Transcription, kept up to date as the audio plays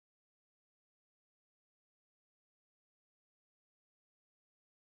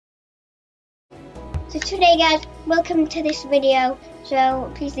So today guys, welcome to this video, so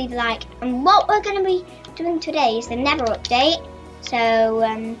please leave a like. And what we're going to be doing today is the Nether update. So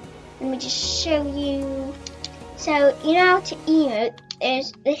let me just show you. So you know how to emote,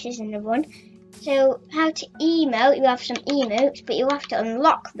 this is another one. So how to emote, you have some emotes, but you have to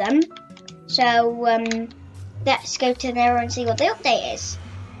unlock them. So let's go to there and see what the update is.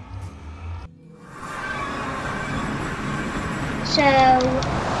 So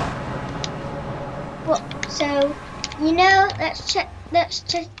you know, let's check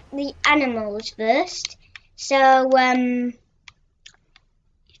the animals first. So you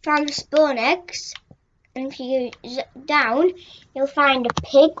found the spawn eggs, and if you go down, you'll find a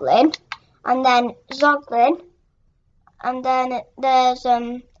piglin, and then zoglin, and then there's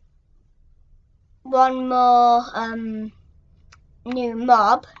one more new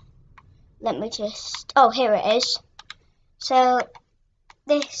mob. Let me just, oh, here it is. So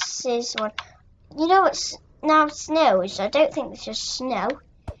this is one. You know it's now snows. I don't think this is snow,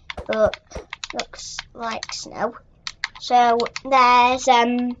 but looks like snow. So there's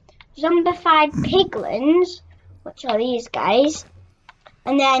zombified piglins, which are these guys,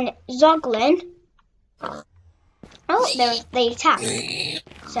 and then zoglin. Oh, they attack.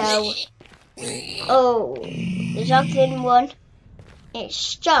 So, oh, the zoglin one, it's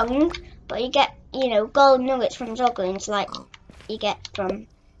strong, but you get, you know, gold nuggets from zoglins like you get from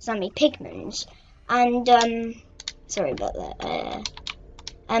zombie pigments. And sorry about that.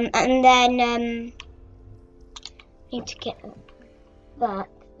 And then need to get that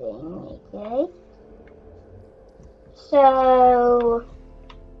thing. Okay. So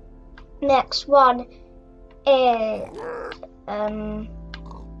next one is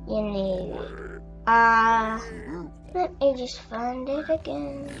you need let me just find it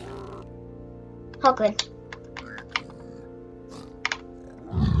again. Hoglin.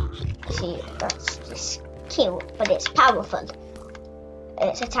 See, that's just cute, but it's powerful.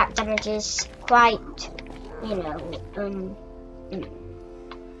 Its attack damage is quite, you know,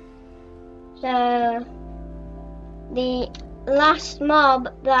 So the last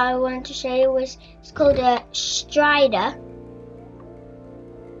mob that I wanted to show you it's called a Strider.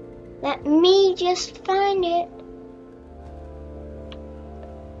 Let me just find it.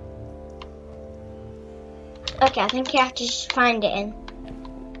 Okay, I think you have to just find it in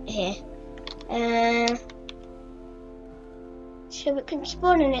here. So it can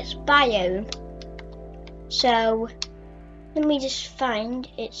spawn in its biome. So let me just find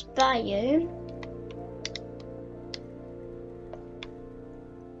its biome.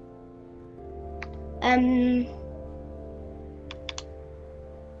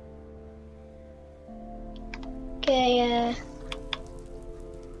 Okay,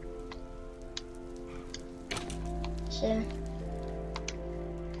 so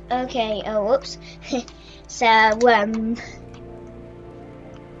okay, oh whoops. So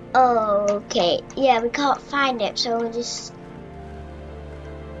okay, yeah, we can't find it, so we'll just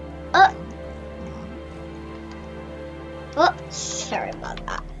oh, sorry about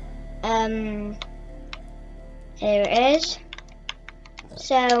that. Here it is.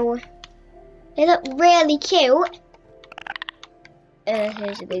 So they look really cute.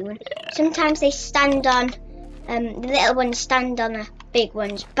 Here's a big one. Sometimes they stand on the little ones stand on a big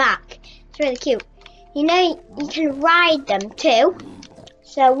one's back. It's really cute. You know, you can ride them too.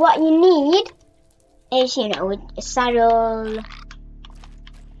 So what you need is, you know, a saddle.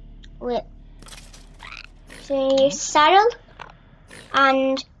 So saddle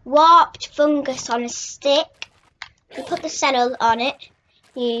and warped fungus on a stick. You put the saddle on it.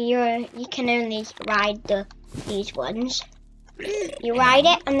 You can only ride these ones. You ride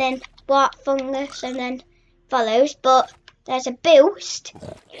it and then warped fungus and then follows. But there's a boost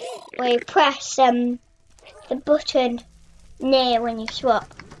where you press the button near when you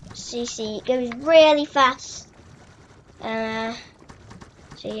swap. So you see it goes really fast. So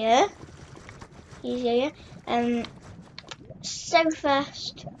yeah, so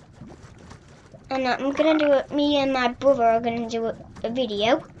fast. And I'm gonna do it. Me and my brother are gonna do a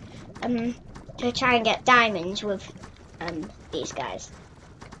video to try and get diamonds with these guys.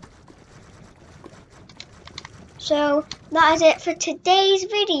 So that is it for today's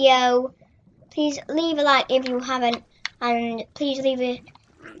video. Please leave a like if you haven't, and please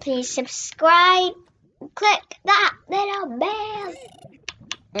subscribe. Click that little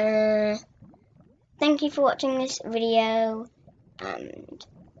bell. Thank you for watching this video, and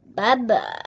bye bye.